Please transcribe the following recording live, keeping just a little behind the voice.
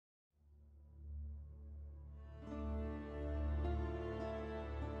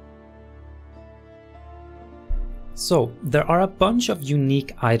So there are a bunch of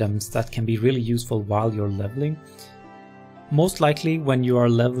unique items that can be really useful while you're leveling. Most likely when you are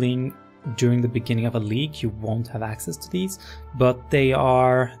leveling during the beginning of a league, you won't have access to these, but they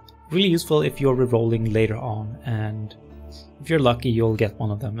are really useful if you're rerolling later on, and if you're lucky you'll get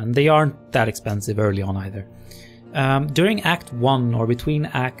one of them, and they aren't that expensive early on either. During Act 1 or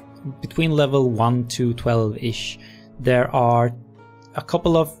between level 1 to 12-ish, there are a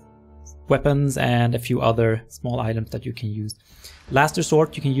couple of weapons and a few other small items that you can use. Last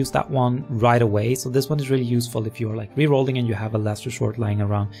Resort, you can use that one right away, so this one is really useful if you're like rerolling and you have a Last Resort lying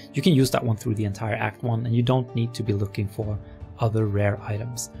around. You can use that one through the entire Act 1 and you don't need to be looking for other rare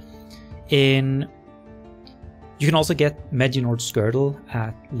items. You can also get Medjinord's Girdle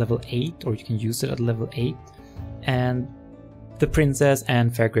at level 8, or you can use it at level 8, and the Princess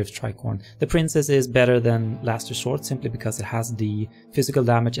and Fairgrave's Tricorn. The Princess is better than Last Resort simply because it has the physical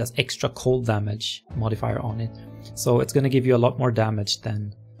damage as extra cold damage modifier on it. So it's going to give you a lot more damage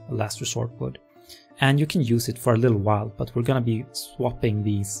than a Last Resort would. And you can use it for a little while, but we're going to be swapping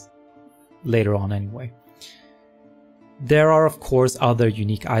these later on anyway. There are of course other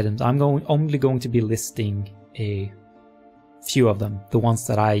unique items. I'm only going to be listing a few of them, the ones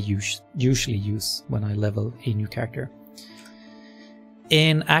that I usually use when I level a new character.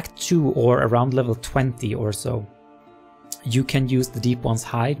 In Act 2 or around level 20 or so, you can use the Deep One's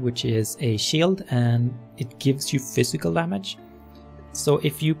Hide, which is a shield and it gives you physical damage. So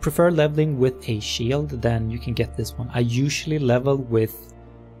if you prefer leveling with a shield, then you can get this one. I usually level with,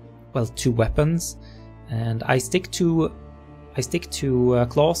 well, 2 weapons, and I stick to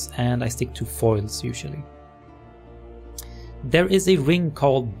claws and I stick to foils usually. There is a ring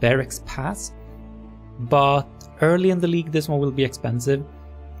called Barracks Pass, but early in the league this one will be expensive.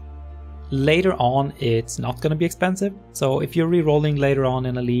 Later on it's not going to be expensive, so if you're re-rolling later on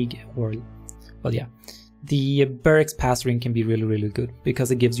in a league, or well, yeah, the Barracks Pass ring can be really good because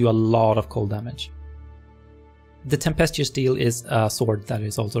it gives you a lot of cold damage. The Tempestuous Steel is a sword that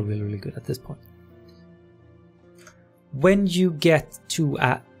is also really good at this point. When you get to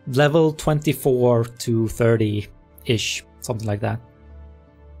level 24 to 30-ish, something like that,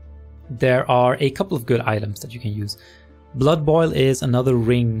 there are a couple of good items that you can use. Blood Boil is another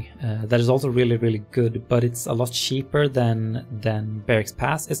ring that is also really good, but it's a lot cheaper than Barracks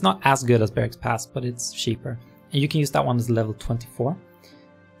Pass. It's not as good as Barracks Pass, but it's cheaper. And you can use that one as level 24.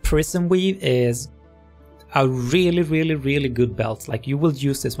 Prison Weave is a really good belt. Like, you will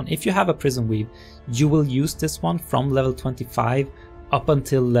use this one. If you have a Prison Weave, you will use this one from level 25 up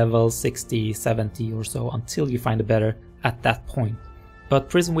until level 60, 70 or so, until you find a better at that point. But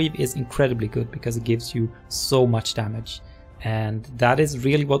Prison Weave is incredibly good because it gives you so much damage, and that is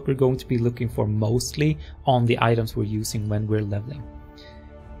really what we're going to be looking for mostly on the items we're using when we're leveling.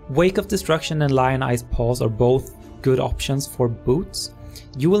 Wake of Destruction and Lionized Paws are both good options for boots.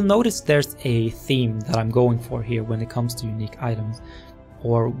 You will notice there's a theme that I'm going for here when it comes to unique items,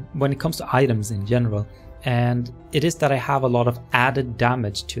 or when it comes to items in general, and it is that I have a lot of added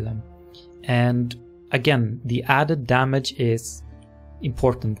damage to them. And again, the added damage is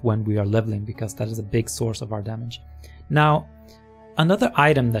important when we are leveling because that is a big source of our damage. Now, another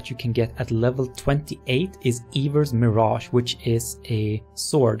item that you can get at level 28 is Ever's Mirage, which is a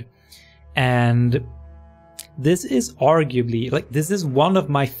sword. And this is arguably, like, this is one of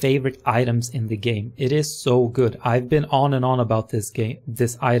my favorite items in the game. It is so good. I've been on and on about this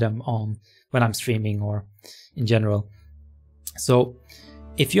item when I'm streaming or in general. So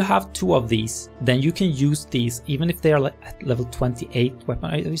if you have 2 of these, then you can use these even if they are like at level 28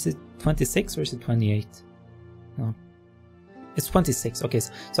 weapon. Is it 26 or is it 28? No, it's 26. Okay,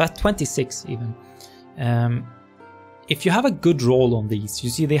 so at 26 even. If you have a good roll on these, you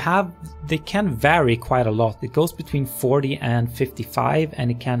see they can vary quite a lot. It goes between 40 and 55,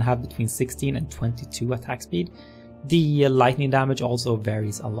 and it can have between 16 and 22 attack speed. The lightning damage also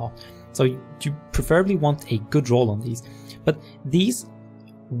varies a lot. So you preferably want a good roll on these. But these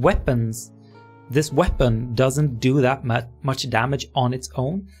weapons, this weapon doesn't do that much damage on its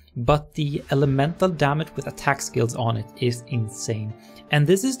own, but the elemental damage with attack skills on it is insane. And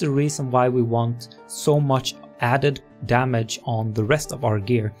this is the reason why we want so much added damage on the rest of our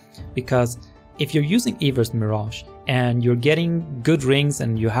gear, because if you're using Ever's Mirage and you're getting good rings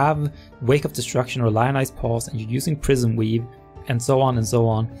and you have Wake of Destruction or Lionized Paws and you're using Prison Weave and so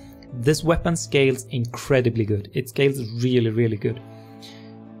on, this weapon scales incredibly good. It scales really good.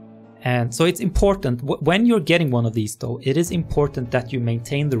 And so it's important, when you're getting one of these though, it is important that you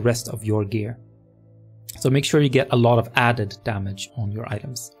maintain the rest of your gear. So make sure you get a lot of added damage on your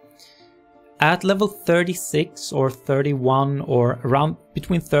items. At level 36 or 31 or around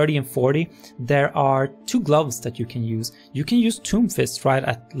between 30 and 40, there are 2 gloves that you can use. You can use Tomb Fist right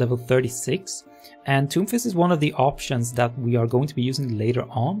at level 36, and Tomb Fist is one of the options that we are going to be using later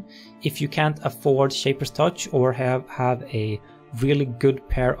on if you can't afford Shaper's Touch or have a really good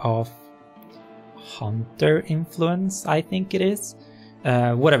pair of Hunter Influence, I think it is.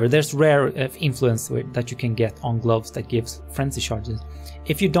 Whatever, there's rare influence that you can get on gloves that gives frenzy charges.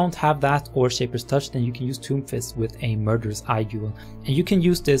 If you don't have that or Shaper's Touch, then you can use Tomb Fist with a Murderous Eye Jewel, and you can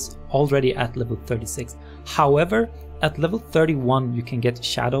use this already at level 36. However, at level 31 you can get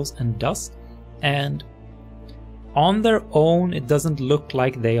Shadows and Dust, and on their own it doesn't look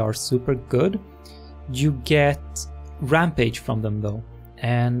like they are super good. You get Rampage from them though,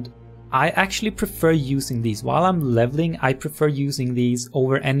 and I actually prefer using these. While I'm leveling, I prefer using these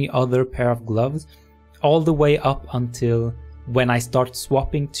over any other pair of gloves, all the way up until when I start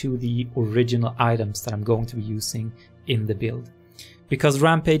swapping to the original items that I'm going to be using in the build. Because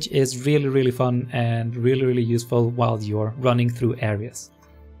Rampage is really fun and really useful while you're running through areas.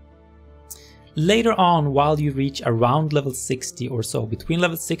 Later on, while you reach around level 60 or so, between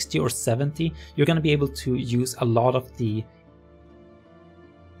level 60 or 70, you're going to be able to use a lot of the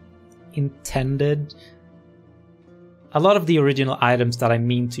original items that I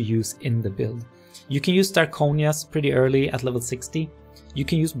mean to use in the build. You can use Starconias pretty early at level 60. You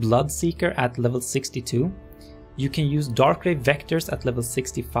can use Bloodseeker at level 62. You can use Darkgrave Vectors at level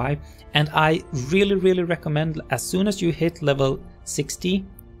 65. And I really recommend, as soon as you hit level 60,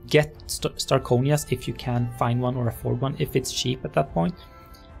 get Starconias if you can find one or afford one, if it's cheap at that point.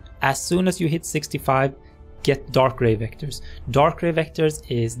 As soon as you hit 65, get Darkgrave Vectors. Darkgrave Vectors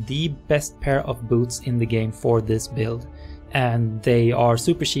is the best pair of boots in the game for this build, and they are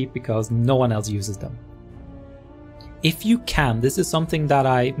super cheap because no one else uses them. If you can, this is something that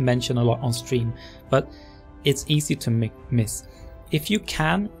I mention a lot on stream, but it's easy to miss. If you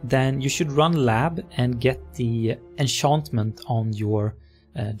can, then you should run Lab and get the enchantment on your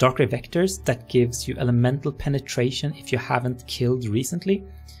Darkgrave Vectors that gives you Elemental Penetration if you haven't killed recently.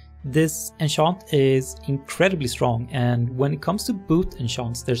 This enchant is incredibly strong, and when it comes to boot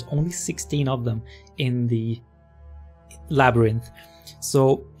enchants, there's only 16 of them in the labyrinth,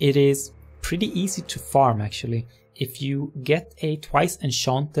 so it is pretty easy to farm actually. If you get a twice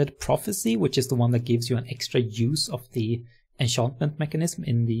enchanted prophecy, which is the one that gives you an extra use of the enchantment mechanism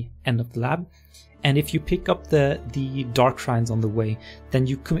in the end of the lab, and if you pick up the dark shrines on the way, then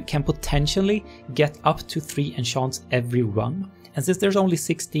you can potentially get up to 3 enchants every run. And since there's only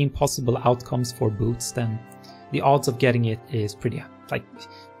 16 possible outcomes for boots, then the odds of getting it is pretty,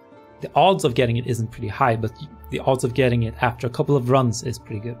 the odds of getting it isn't pretty high, but the odds of getting it after a couple of runs is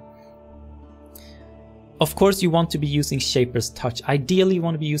pretty good. Of course, you want to be using Shaper's Touch. Ideally, you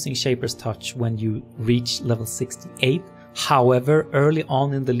want to be using Shaper's Touch when you reach level 68. However, early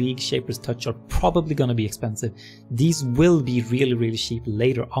on in the league, Shaper's Touch are probably going to be expensive. These will be really cheap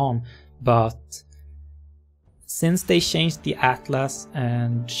later on, but since they changed the Atlas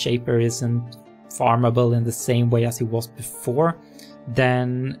and Shaper isn't farmable in the same way as he was before,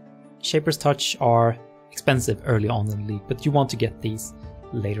 then Shaper's Touch are expensive early on in the league, but you want to get these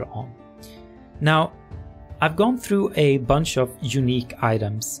later on. Now, I've gone through a bunch of unique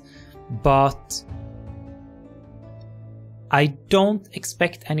items, but I don't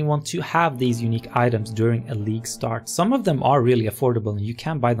expect anyone to have these unique items during a league start. Some of them are really affordable and you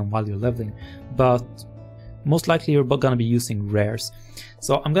can buy them while you're leveling, but most likely you're going to be using rares.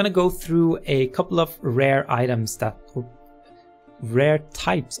 So I'm going to go through a couple of rare items rare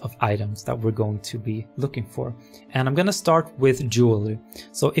types of items that we're going to be looking for. And I'm going to start with jewelry.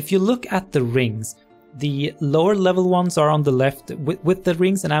 So if you look at the rings, the lower level ones are on the left with the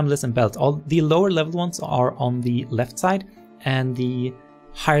rings and amulets and belts. All the lower level ones are on the left side and the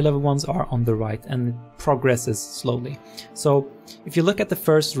higher level ones are on the right, and it progresses slowly. So if you look at the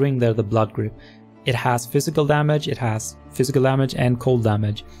first ring there, the blood grip, it has physical damage, and cold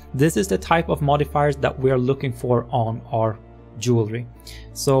damage. This is the type of modifiers that we are looking for on our jewelry.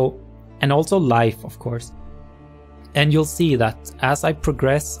 So, and also life, of course. And you'll see that as I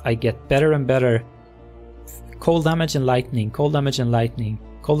progress, I get better and better. Cold damage and lightning, cold damage and lightning,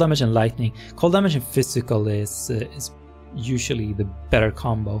 cold damage and lightning. Cold damage and physical is usually the better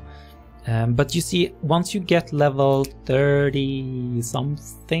combo. But you see, once you get level 30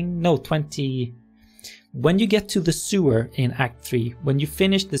 something, no, 20, when you get to the sewer in Act 3, when you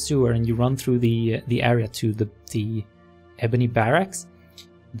finish the sewer and you run through the area to the Ebony Barracks,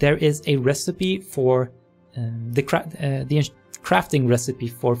 there is a recipe for the crafting recipe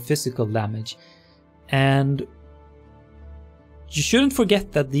for physical damage. And you shouldn't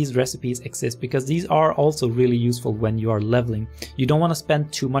forget that these recipes exist, because these are also really useful when you are leveling. You don't want to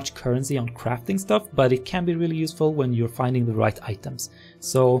spend too much currency on crafting stuff, but it can be really useful when you're finding the right items.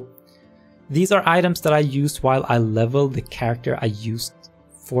 So these are items that I used while I leveled the character I used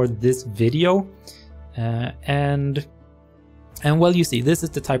for this video. And well, you see, this is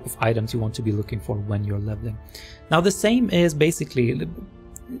the type of items you want to be looking for when you're leveling. Now the same is basically,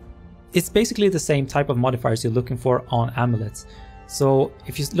 it's basically the same type of modifiers you're looking for on amulets. So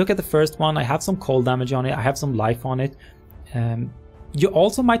if you look at the first one, I have some cold damage on it, I have some life on it. You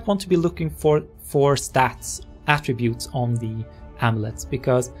also might want to be looking for stats, attributes on the amulets,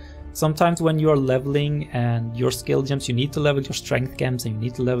 because sometimes when you're leveling and your skill gems, you need to level your strength gems and you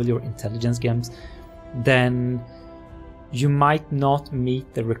need to level your intelligence gems, then you might not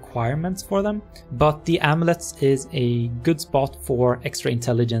meet the requirements for them, but the amulets is a good spot for extra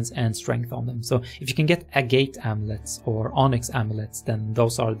intelligence and strength on them. So if you can get agate amulets or onyx amulets, then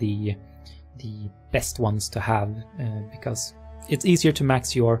those are the best ones to have, because it's easier to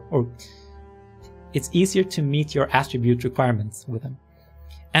max your, or it's easier to meet your attribute requirements with them.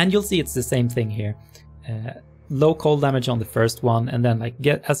 And you'll see it's the same thing here. Low cold damage on the first one, and then like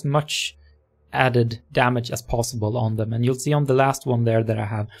get as much added damage as possible on them. And you'll see on the last one there that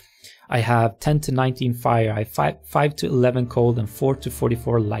I have 10 to 19 fire, I have 5 to 11 cold, and 4 to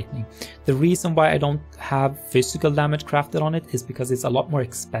 44 lightning. The reason why I don't have physical damage crafted on it is because it's a lot more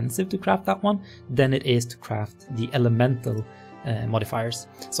expensive to craft that one than it is to craft the elemental modifiers.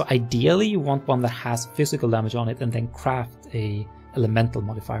 So ideally you want one that has physical damage on it and then craft a elemental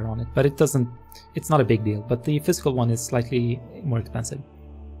modifier on it, but it's not a big deal, but the physical one is slightly more expensive.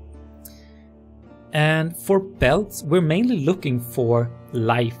 And for belts, we're mainly looking for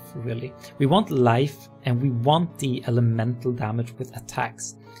life, really. We want life and we want the elemental damage with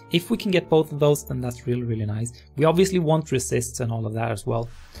attacks. If we can get both of those, then that's really, really nice. We obviously want resists and all of that as well.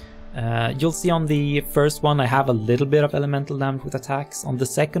 You'll see on the first one I have a little bit of elemental damage with attacks. On the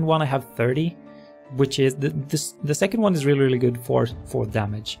second one I have 30, which is the second one is really, really good for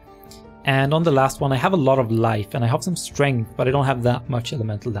damage. And on the last one I have a lot of life and I have some strength, but I don't have that much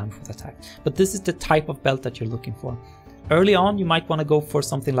elemental damage with attack. But this is the type of belt that you're looking for. Early on you might want to go for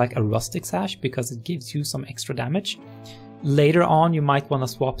something like a rustic sash because it gives you some extra damage. Later on you might want to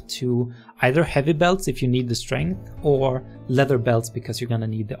swap to either heavy belts if you need the strength, or leather belts because you're going to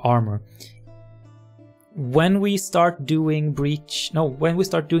need the armor. When we start doing when we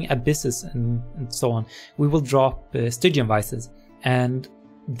start doing abysses and so on, we will drop Stygian vices, and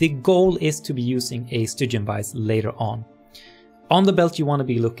the goal is to be using a Stygian vice later on. On the belt you want to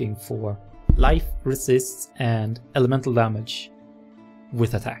be looking for life, resists, and elemental damage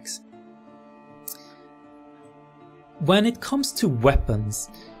with attacks. When it comes to weapons,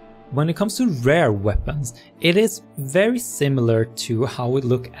 when it comes to rare weapons, it is very similar to how we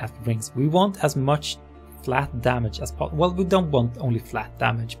look at rings. We want as much flat damage as possible. Well, we don't want only flat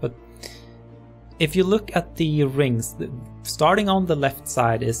damage, but if you look at the rings, starting on the left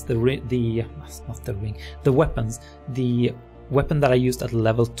side is the weapons. The weapon that I used at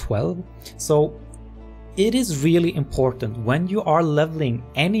level 12. So it is really important when you are leveling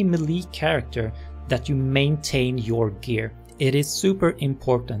any melee character that you maintain your gear. It is super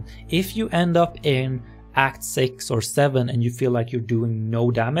important. If you end up in Act 6 or 7 and you feel like you're doing no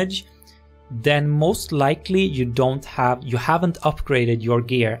damage, then most likely you haven't upgraded your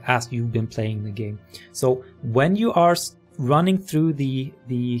gear as you've been playing the game. So when you are running through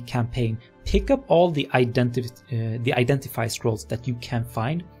the campaign, pick up all the identify scrolls that you can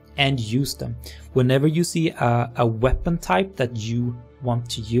find and use them. Whenever you see a weapon type that you want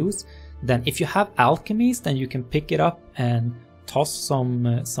to use, then if you have alchemies, then you can pick it up and toss some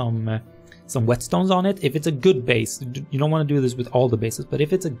whetstones on it. If it's a good base, you don't want to do this with all the bases, but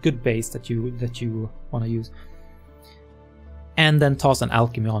if it's a good base that you want to use, and then toss an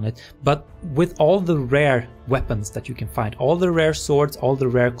alchemy on it. But with all the rare weapons that you can find, all the rare swords, all the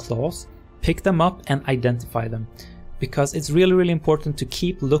rare claws, pick them up and identify them, because it's really, really important to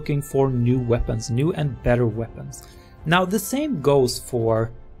keep looking for new weapons, new and better weapons. Now the same goes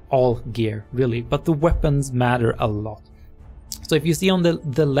for all gear really, but the weapons matter a lot. So if you see on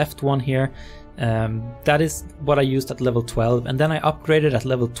the left one here, that is what I used at level 12, and then I upgraded at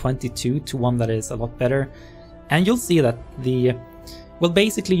level 22 to one that is a lot better. And you'll see that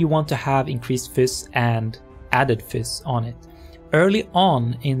basically you want to have increased fizz and added fizz on it. Early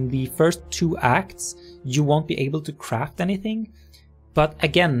on in the first 2 acts, you won't be able to craft anything, but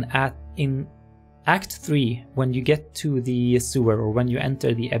again in Act 3, when you get to the sewer or when you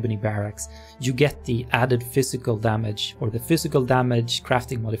enter the Ebony Barracks, you get the added physical damage or the physical damage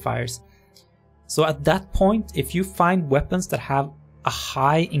crafting modifiers. So at that point, if you find weapons that have a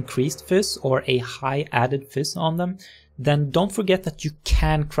high increased fizz or a high added fizz on them, then don't forget that you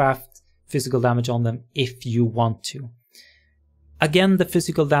can craft physical damage on them if you want to. Again, the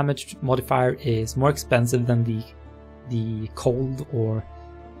physical damage modifier is more expensive than the cold or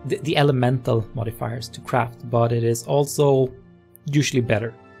the elemental modifiers to craft, but it is also usually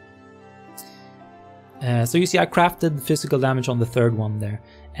better. So you see, I crafted physical damage on the third one there,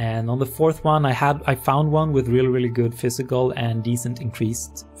 and on the fourth one I found one with really good physical and decent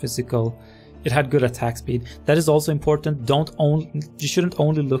increased physical. It had good attack speed. That is also important. You shouldn't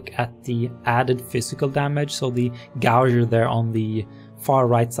only look at the added physical damage. So the gouger there on the far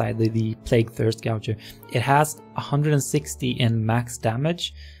right side, the Plague Thirst gouger, it has 160 in max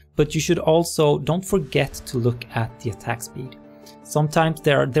damage, but you should also don't forget to look at the attack speed. Sometimes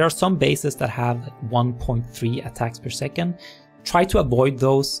there are some bases that have 1.3 attacks per second. Try to avoid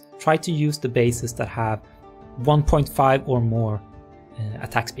those. Try to use the bases that have 1.5 or more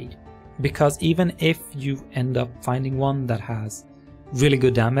attack speed. Because even if you end up finding one that has really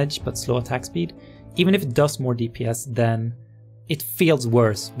good damage but slow attack speed, even if it does more DPS, then it feels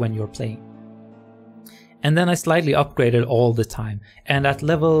worse when you're playing. And then I slightly upgraded all the time, and at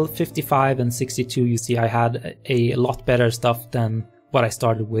level 55 and 62 you see I had a lot better stuff than what I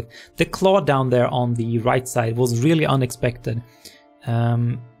started with. The claw down there on the right side was really unexpected.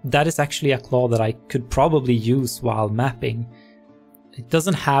 That is actually a claw that I could probably use while mapping. It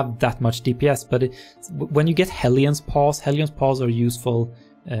doesn't have that much DPS, but when you get Hellion's Paws are useful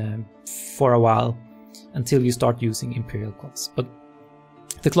for a while until you start using Imperial Claws. But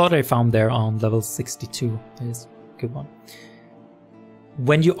the claw that I found there on level 62 is a good one.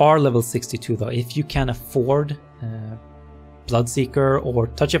 When you are level 62 though, if you can afford Bloodseeker or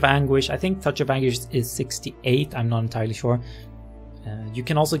Touch of Anguish, I think Touch of Anguish is 68, I'm not entirely sure. You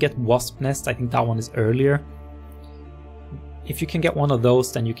can also get Wasp Nest, I think that one is earlier. If you can get one of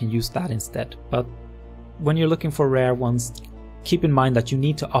those, then you can use that instead. But when you're looking for rare ones, keep in mind that you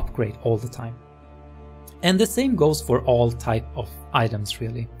need to upgrade all the time. And the same goes for all type of items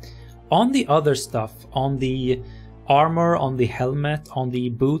really. On the other stuff, on the armor, on the helmet, on the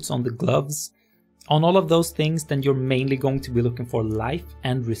boots, on the gloves, on all of those things, then you're mainly going to be looking for life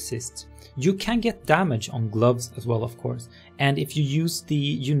and resist. You can get damage on gloves as well, of course. And if you use the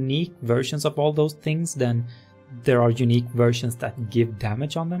unique versions of all those things, then there are unique versions that give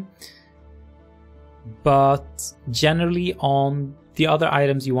damage on them. But generally on the other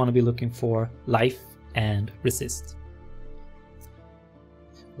items you want to be looking for life and resist.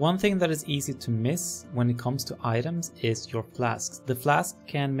 One thing that is easy to miss when it comes to items is your flasks. The flask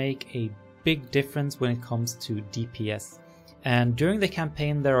can make a big difference when it comes to DPS. And during the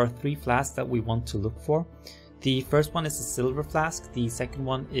campaign there are 3 flasks that we want to look for. The first one is a silver flask, the second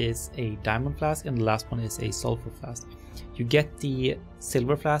one is a diamond flask, and the last one is a sulfur flask. You get the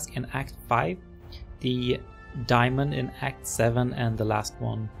silver flask in Act 5, the diamond in Act 7, and the last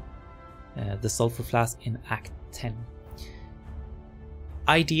one, the sulfur flask, in Act 10.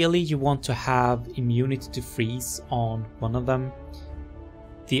 Ideally you want to have immunity to freeze on one of them.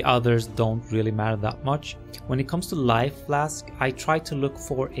 The others don't really matter that much. When it comes to life flask, I try to look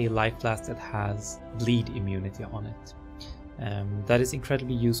for a life flask that has bleed immunity on it. That is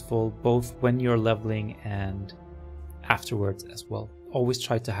incredibly useful both when you're leveling and afterwards as well. Always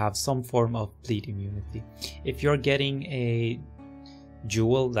try to have some form of bleed immunity. If you're getting a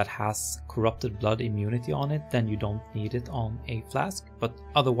jewel that has corrupted blood immunity on it, then you don't need it on a flask, but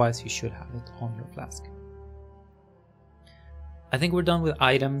otherwise you should have it on your flask. I think we're done with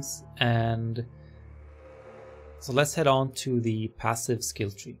items, and so let's head on to the passive skill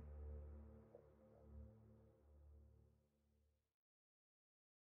tree.